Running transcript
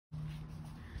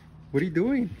What are you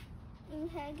doing? I'm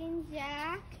hugging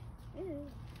Jack. Ooh,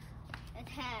 a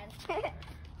tad.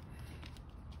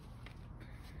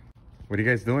 What are you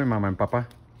guys doing, Mama and Papa?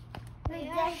 We're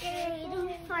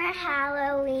decorating for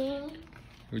Halloween.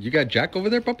 You got Jack over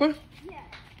there, Papa? Yeah.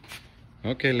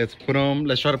 Okay, let's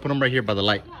try to put him right here by the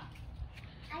light.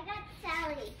 I got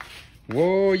Sally.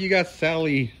 Whoa, you got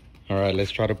Sally. All right,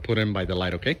 let's try to put him by the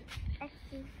light, okay?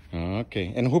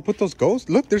 Okay, and who put those ghosts?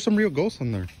 Look, there's some real ghosts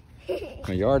in there.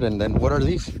 My yard, and then what are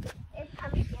these? It's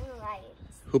pumpkin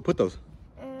lights. Who put those?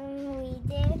 We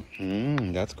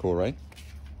did. That's cool, right?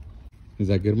 Is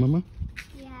that good, Mama?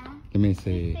 Yeah. Let me We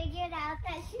see. figured out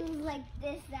that she was like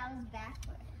this, that was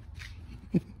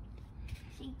backwards.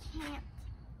 She can't.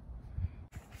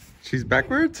 She's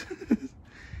backwards?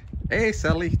 Hey,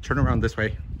 Sally, turn around this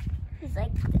way. She's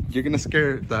like this. You're gonna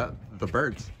scare the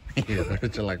birds.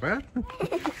 You're like, what?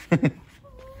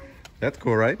 That's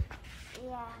cool, right?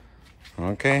 Yeah.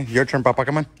 Okay, your turn, Papa.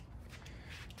 Come on.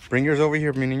 Bring yours over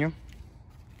here, mi niño.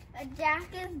 Jack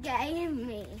is getting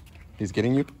me. He's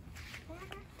getting you?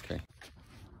 Okay.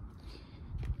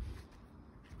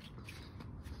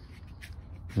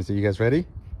 Let me see, you guys ready?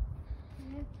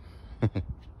 Let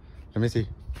me see.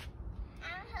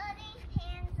 I'm holding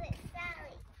hands with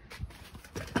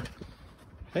Sally.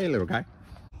 Hey, little guy.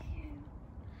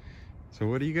 So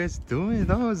what are you guys doing?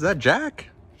 Oh, is that Jack?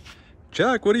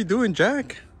 Jack, what are you doing,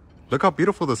 Jack? Look how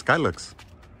beautiful the sky looks.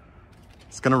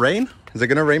 It's gonna rain? Is it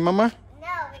gonna rain, Mama? No,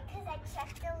 because I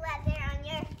checked the weather on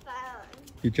your phone.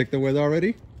 You checked the weather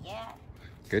already? Yeah.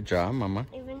 Good job, Mama.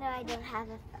 Even though I don't have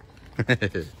a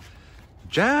phone.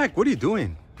 Jack, what are you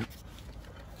doing?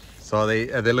 So they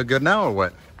look good now or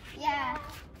what? Yeah.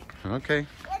 Okay.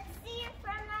 Let's see it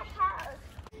from our house.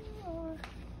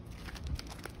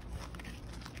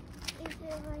 Is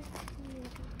it like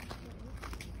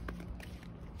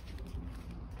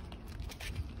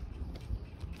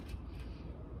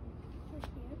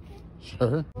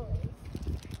Sure.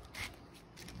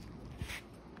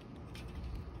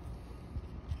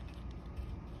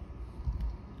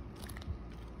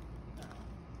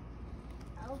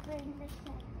 open the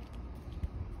shutter?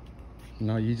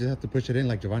 No, you just have to push it in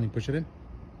like Giovanni. Push it in.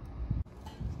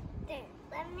 There,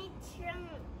 let me try.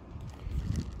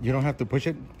 You don't have to push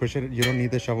it. Push it. You don't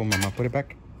need the shovel, Mama. Put it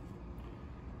back.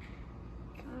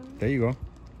 There you go.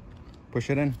 Push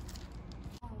it in.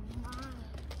 Oh my.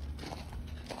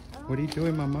 What are you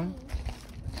doing, Mama?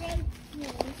 Baking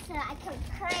so I can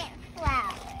plant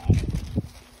flowers.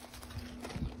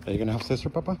 Are you gonna help sister,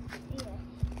 Papa? Yeah.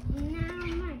 Now my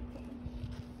turn.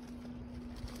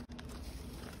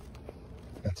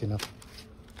 That's enough.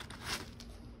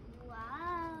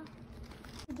 Wow.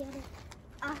 Get it.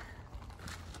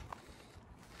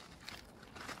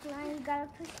 Now you gotta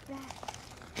push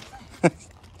back.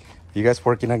 You guys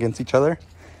working against each other?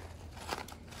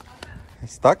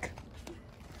 Stuck?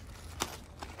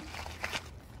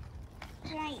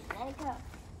 Right, let it go.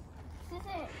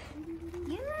 Sister,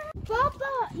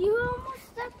 Papa, you almost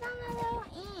stepped on a little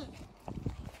ant.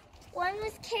 One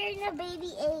was carrying a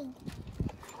baby egg.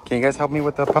 Can you guys help me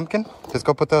with the pumpkin? Let's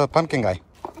go put the pumpkin guy.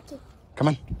 Okay. Come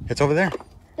on. It's over there.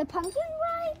 The pumpkin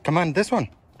ride? Come on, this one.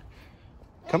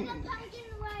 Come. The pumpkin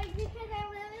ride because I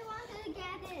really wanted to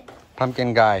get it.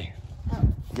 Pumpkin guy. Oh.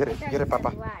 Get it, get it, Papa.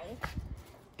 Ride.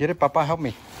 Get it, Papa. Help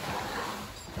me.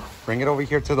 Bring it over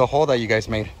here to the hole that you guys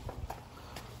made.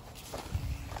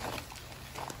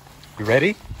 You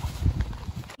ready?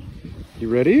 You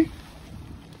ready?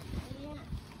 Yeah.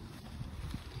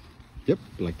 Yep,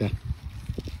 like that.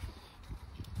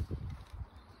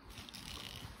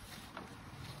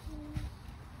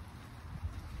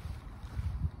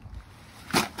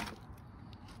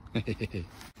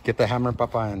 Get the hammer,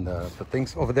 Papa, and the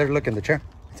things over there. Look in the chair.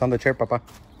 It's on the chair, Papa.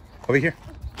 Over here.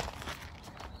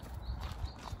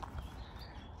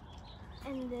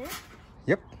 And this?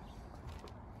 Yep.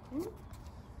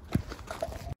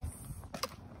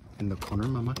 In the corner,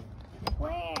 Mama.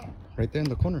 Where? Right there in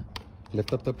the corner.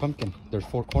 Lift up the pumpkin. There's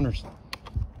 4 corners.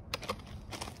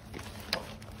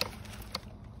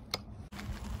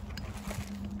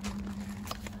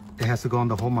 It has to go on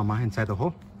the hole, Mama, inside the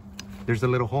hole. There's a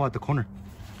little hole at the corner.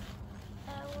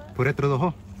 Put it through the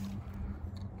hole.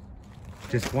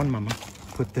 Just one, Mama.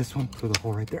 Put this one through the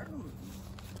hole right there.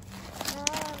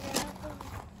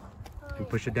 And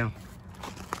push it down.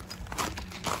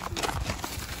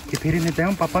 Keep hitting it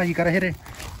down, Papa. You gotta hit it.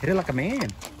 Hit it like a man.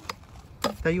 I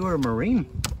thought you were a Marine.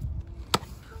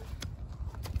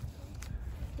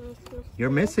 You're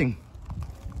missing.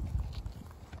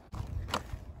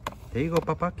 There you go,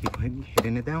 Papa. Keep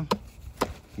hitting it down.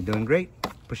 You're doing great.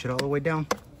 Push it all the way down.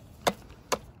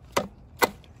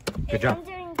 Good job. I'm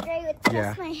doing great with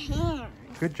Yeah. That's my hand.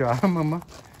 Good job, Mama.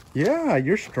 Yeah,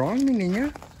 you're strong, mi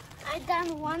niña. I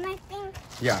done one, I think.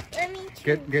 Yeah. Let me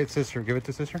try. Get sister. Give it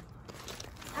to sister.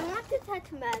 I want to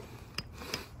touch mud.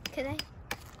 Could I?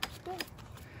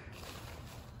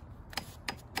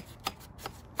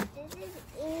 This is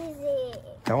easy.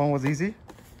 That one was easy?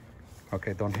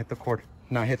 Okay, don't hit the cord.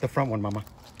 Now hit the front one, Mama.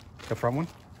 The front one?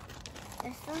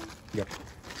 This one? Yep.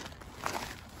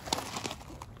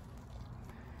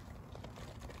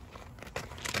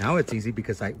 Now it's easy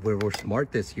because we're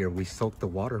smart this year. We soaked the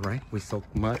water, right? We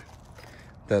soaked mud,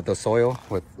 the soil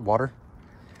with water.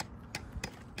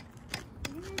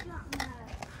 I'm gonna drop mud.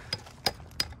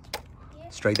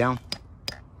 Straight down.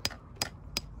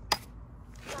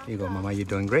 Here you go, Mama. You're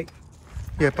doing great.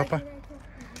 Yeah, Papa.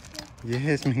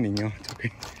 Yes, mi niño. It's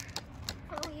okay.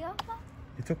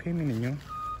 It's okay, mi niño.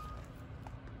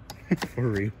 For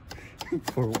real.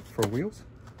 For wheels.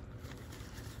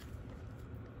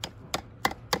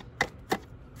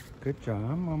 Good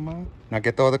job, Mama. Now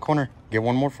get the other corner. Get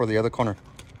one more for the other corner.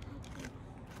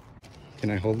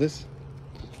 Can I hold this?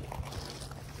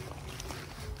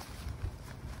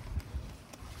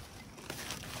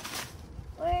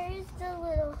 Where is the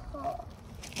little hole?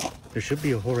 There should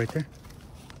be a hole right there.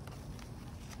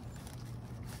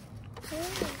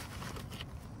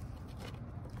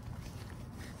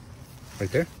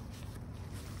 Right there.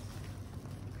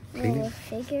 Clean We'll it.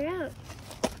 figure out.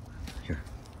 Here.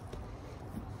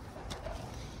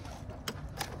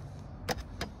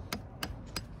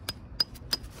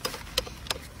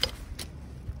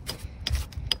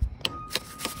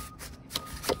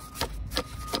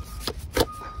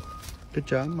 Good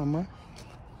job, Mama.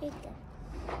 Right there.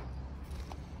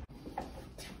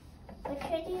 Which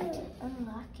way do you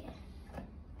unlock it?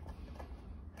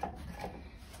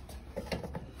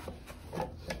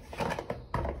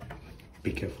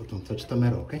 Be careful, don't touch the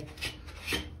metal, okay?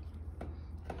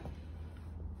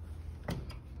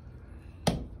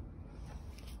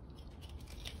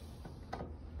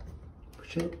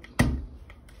 Push it.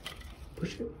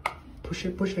 Push it. Push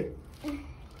it, push it.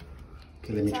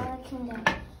 Okay, let me That's try. all I can do.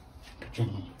 Good job,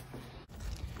 Mama.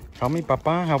 Help me,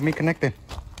 Papa. Help me connect it.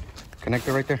 Connect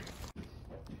it right there.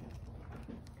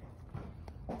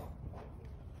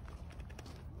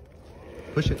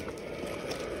 Push it.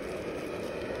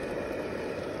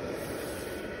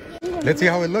 Let's see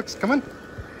how it looks. Come on.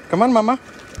 Come on, Mama.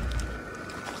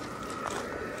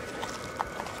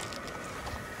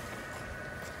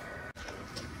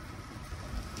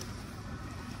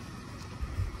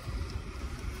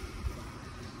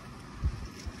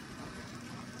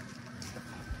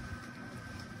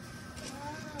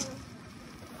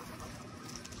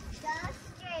 Go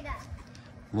straight up.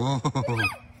 Whoa.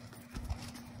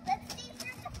 Let's see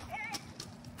from the front.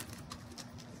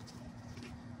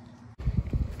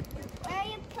 Where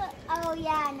you put? Oh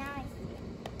yeah, now I see it.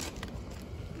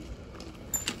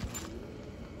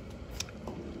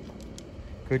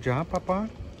 Good job, Papa.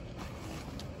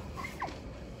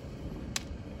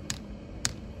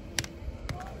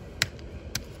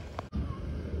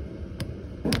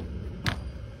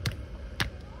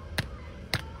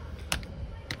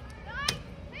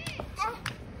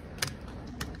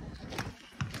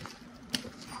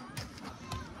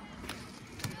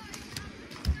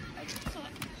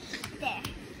 There.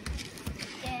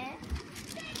 There.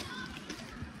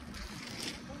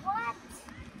 What?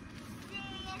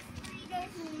 Seriously,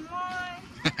 there's more?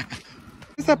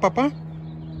 What's that, Papa?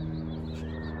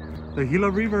 The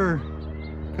Gila River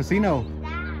Casino.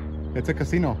 That. It's a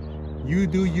casino. You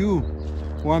do you.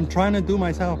 Well, I'm trying to do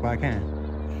myself, but I can't.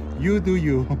 You do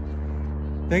you.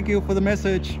 Thank you for the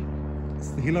message.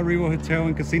 It's the Gila River Hotel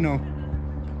and Casino.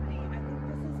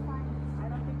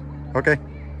 Okay,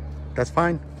 that's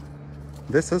fine.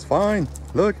 This is fine.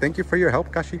 Look, thank you for your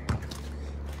help, Kashi.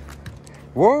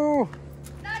 Whoa!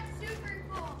 That's super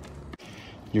cool.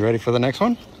 You ready for the next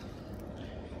one?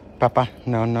 Papa,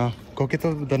 no. Go get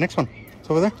the next one. It's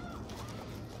over there.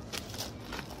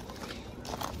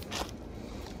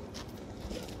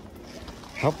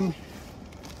 Help me.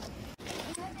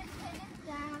 I'm going to put it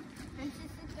down, and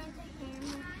Sister's going to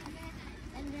hammer it,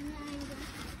 and then I'm going to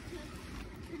put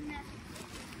the next.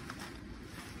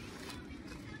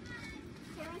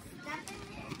 Can we step in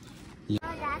there? Yeah.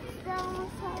 Oh, that's the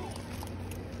almost like.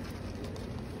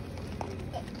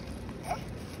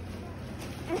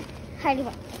 Heidi,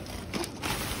 what?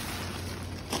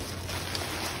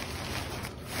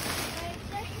 Where's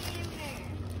the hammer?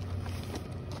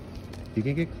 You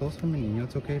can get closer, mi niño.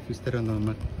 It's okay if you stay on the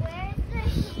mat. Where's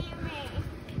the hammer?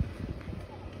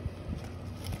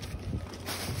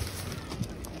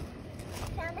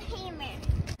 Found the hammer.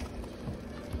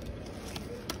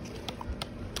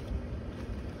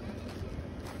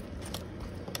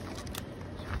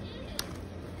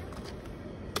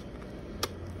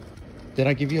 Did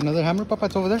I give you another hammer, Papa?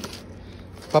 It's over there.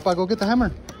 Papa, go get the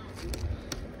hammer.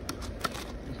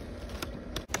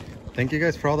 Thank you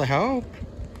guys for all the help.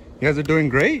 You guys are doing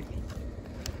great.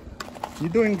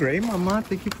 You're doing great, Mama.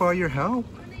 Thank you for all your help.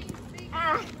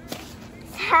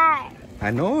 It's hard. I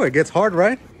know, it gets hard,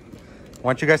 right? I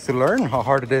want you guys to learn how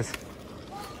hard it is.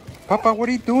 Papa, what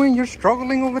are you doing? You're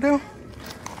struggling over there.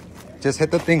 Just hit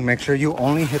the thing. Make sure you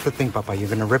only hit the thing, Papa. You're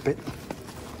gonna rip it.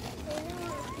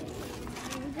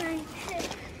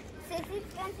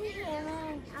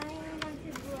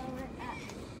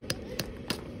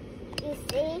 You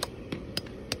see?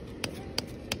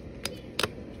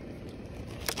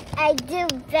 I do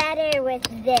better with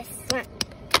this one.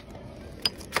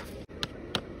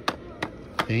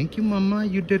 Thank you, Mama.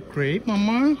 You did great,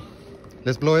 Mama.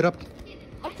 Let's blow it up.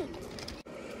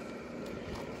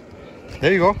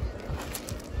 There you go.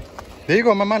 There you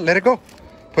go, Mama. Let it go.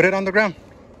 Put it on the ground.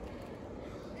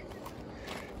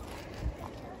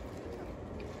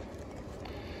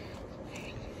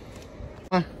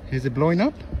 Is it blowing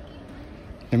up?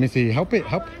 Let me see. Help it.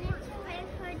 Help.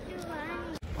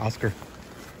 Oscar.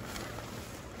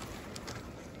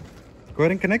 Go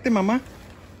ahead and connect it, Mama.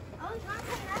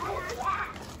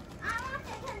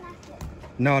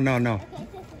 No, no, no.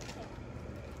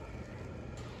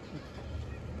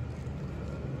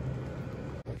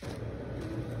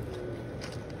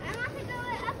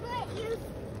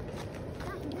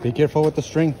 Be careful with the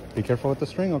string. Be careful with the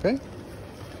string, okay?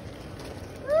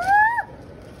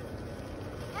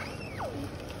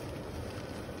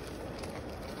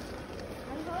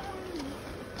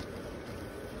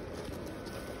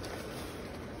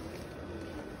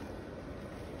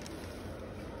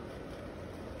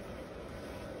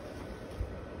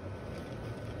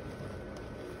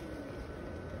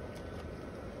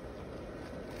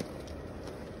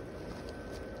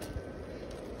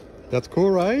 That's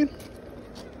cool, right?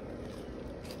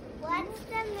 What's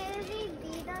the movie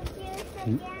Beetlejuice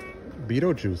again?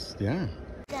 Beetlejuice, yeah.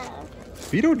 No.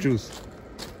 Beetlejuice.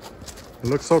 It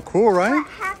looks so cool, right? What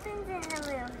happens in the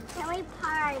movie? Can we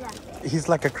part of it? He's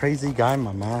like a crazy guy,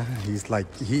 Mama. He's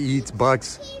like, he eats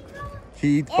bugs.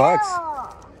 He eats bugs.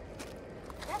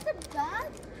 That's a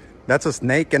bug? That's a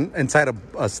snake and inside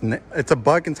a snake. It's a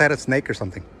bug inside a snake or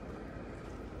something.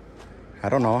 I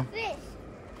don't know. Fish.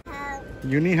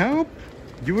 You need help?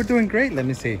 You were doing great. Let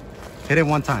me see. Hit it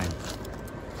one time.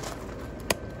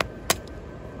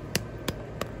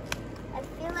 I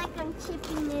feel like I'm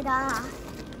chipping it off.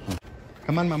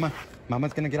 Come on, Mama.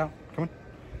 Mama's gonna get out. Come on.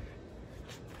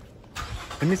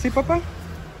 Let me see, Papa.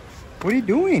 What are you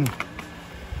doing?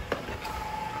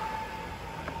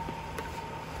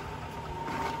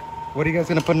 What are you guys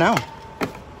gonna put now? The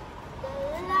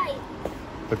light.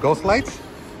 The ghost lights?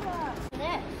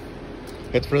 This.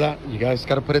 It's for that. You guys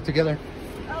gotta put it together.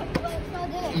 Oh, what's all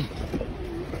this?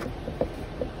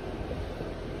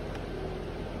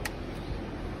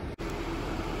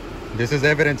 This is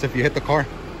evidence if you hit the car.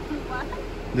 What?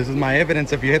 This is my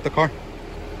evidence if you hit the car.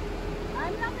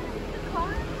 I'm not gonna hit the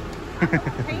car. I'm gonna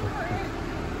pay for it.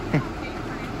 I'm gonna pay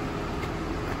for it.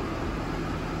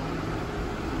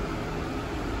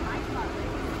 I thought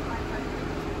it was 500.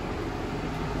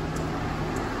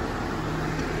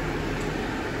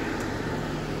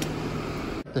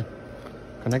 There.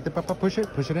 Connect it, Papa. Push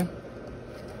it. Push it in.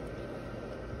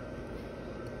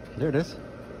 There it is. Is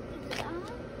it on?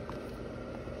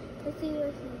 Let's see what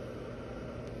it says.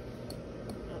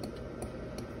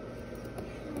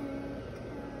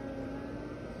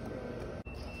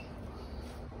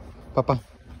 Papa,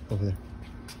 over there.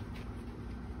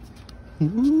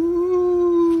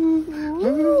 Ooh.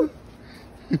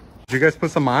 Did you guys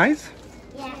put some eyes?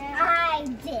 Yeah, I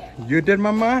did. You did,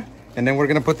 Mama? And then we're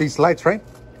gonna put these lights, right?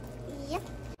 Yep.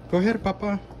 Go ahead,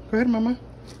 Papa. Go ahead, Mama.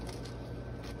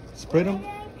 Spread them.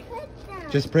 Where did I put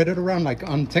them? Just spread it around, like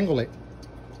untangle it.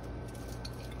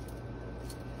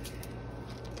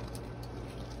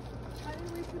 How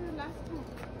did we put it last time?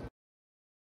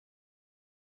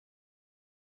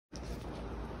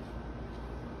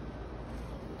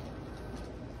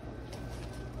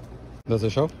 Does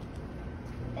it show?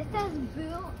 It says Boo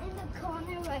in the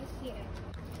corner right here.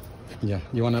 Yeah.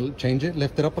 You wanna change it?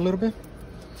 Lift it up a little bit?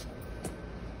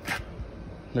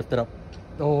 Lift it up.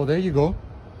 Oh, there you go.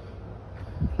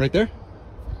 Right there?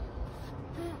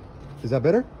 Is that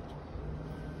better?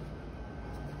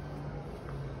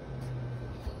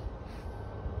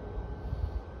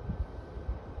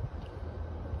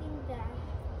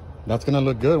 That's gonna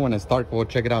look good when it's dark. We'll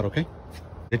check it out, okay?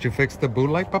 Did you fix the Boo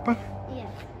light, Papa? Yeah.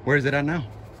 Where is it at now?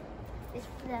 It's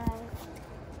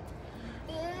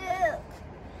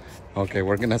Okay,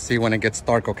 we're gonna see when it gets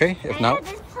dark, okay? If I not,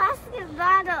 have this plastic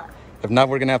bottle. If not,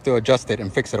 we're gonna have to adjust it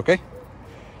and fix it, okay?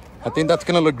 I think that's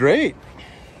gonna look great.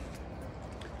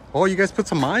 Oh, you guys put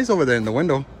some eyes over there in the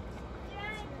window.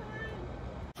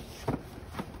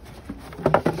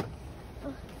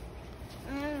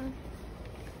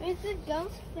 It's a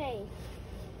ghost face.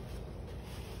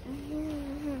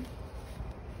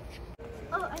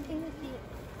 Oh, I think I see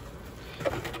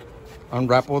it.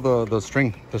 Unravel the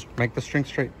string. Just make the string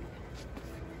straight.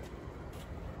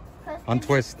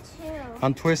 Untwist.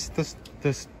 Untwist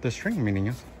the string,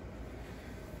 Miniños.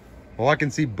 Oh, I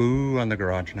can see Boo on the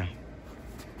garage now.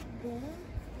 Boo?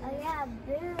 Oh yeah,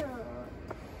 Boo.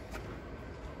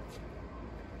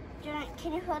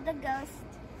 Can you hold the ghost?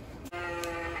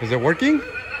 Is it working?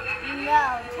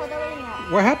 No, totally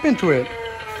not. What happened to it?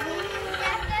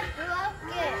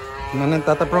 Nana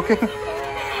Tata broke it? What?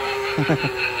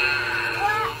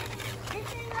 This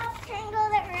is all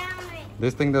tangled around me.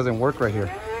 This thing doesn't work right here.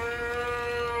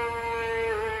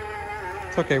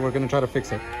 It's okay, we're gonna try to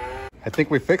fix it. I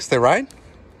think we fixed it, right?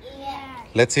 Yeah.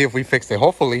 Let's see if we fixed it.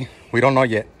 Hopefully, we don't know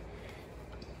yet.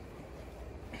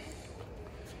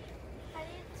 How do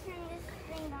you turn this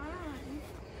thing on?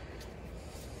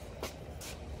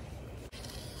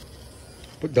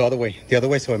 Put the other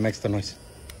way so it makes the noise.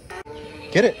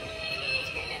 Get it.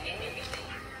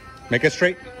 Make it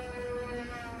straight.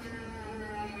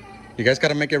 You guys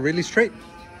gotta make it really straight.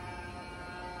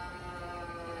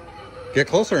 Get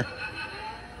closer.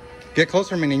 Get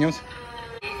closer, mi niños.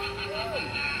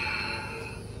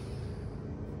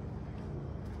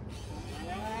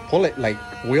 Pull it, like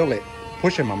wheel it.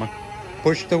 Push it, mama.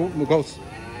 Push the ghost.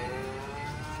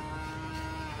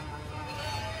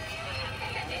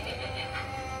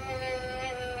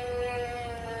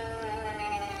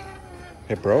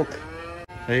 It broke.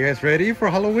 Are you guys ready for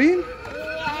Halloween?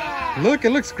 Yeah. Look, it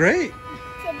looks great.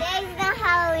 Today's not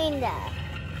Halloween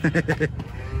though.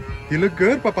 You look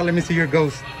good, Papa. Let me see your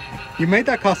ghost. You made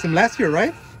that costume last year,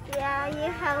 right? Yeah,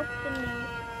 you helped me.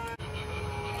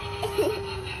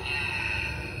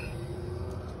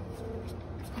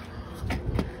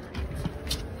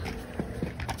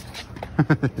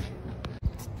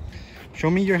 Show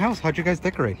me your house. How'd you guys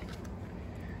decorate?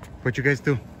 What'd you guys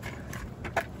do?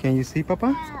 Can you see,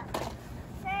 Papa?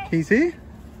 Can you see?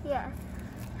 Yes.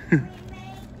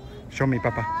 Show me,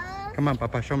 Papa. Come on,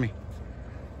 Papa. Show me.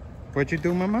 What'd you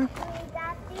do, Mama? We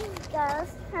got these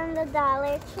ghosts from the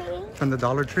Dollar Tree. From the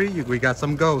Dollar Tree, we got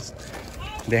some ghosts.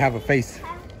 They have a face.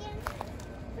 Pumpkins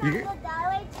You- from the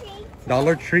Dollar Tree.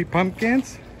 Dollar Tree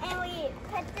pumpkins And we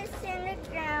put this in the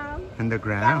ground. in the Then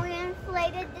ground. we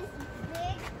inflated this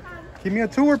big pumpkin. Give me a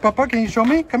tour, Papa. Can you show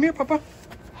me? Come here, Papa. And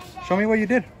then, Show me what you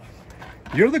did.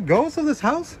 You're the ghost of this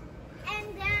house? and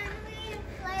then we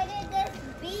inflated this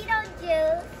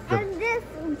Beetlejuice and this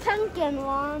pumpkin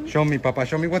one. Show me, Papa.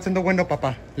 Show me what's in the window,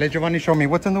 Papa. Let Giovanni show me.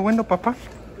 What's in the window, Papa?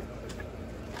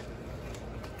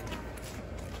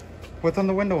 What's on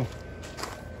the window?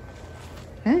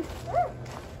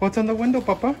 What's on the window,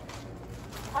 Papa?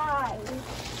 Eyes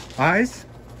Eyes?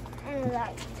 and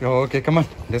lights. Oh, okay, come on.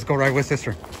 Let's go ride with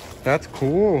sister. That's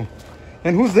cool.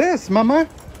 And who's this, Mama?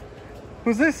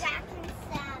 Who's this? Jack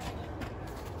and Sally.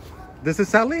 This is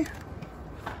Sally?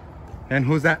 And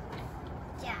who's that?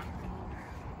 Jack.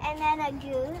 And then a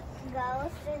goose,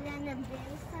 ghost, and then a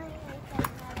big sign with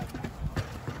another ghost.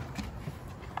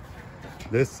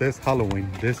 This is Halloween.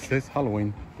 This is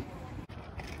Halloween.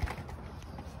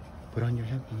 Put on your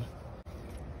hat, Mama.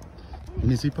 Let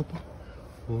me see, Papa.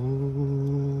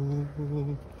 Oh.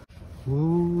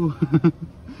 Whoa.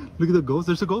 Look at the ghost.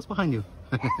 There's a ghost behind you.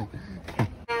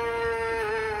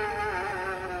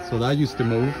 So that used to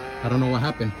move. I don't know what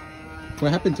happened.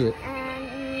 What happened to it?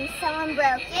 Someone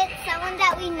broke it. Someone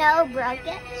that we know broke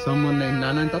it. Someone named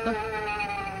Nana and Tata?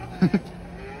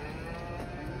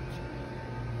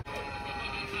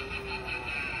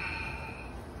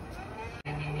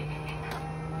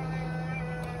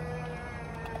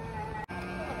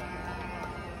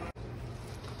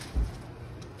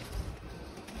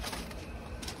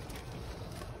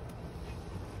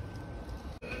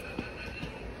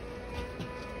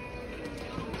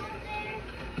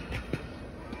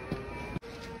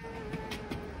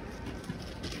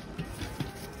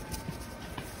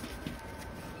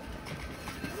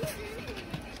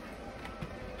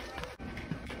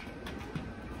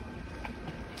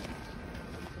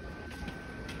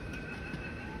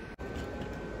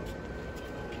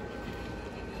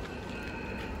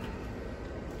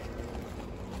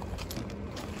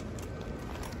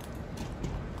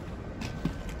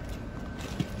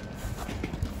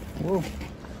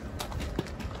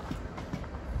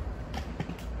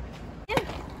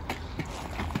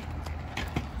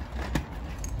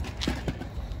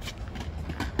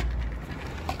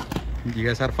 You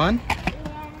guys had fun? Yeah.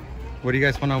 What do you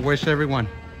guys want to wish everyone?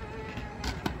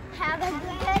 Have a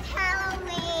good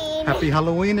Halloween. Happy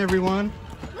Halloween, everyone.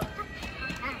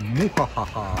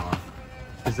 Muhahaha.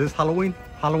 Is this Halloween?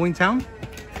 Halloween town?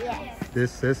 Yes.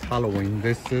 This is Halloween.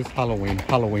 This is Halloween.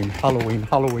 Halloween. Halloween.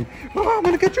 Halloween. Oh, I'm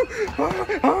gonna get you. Ah,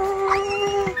 ah.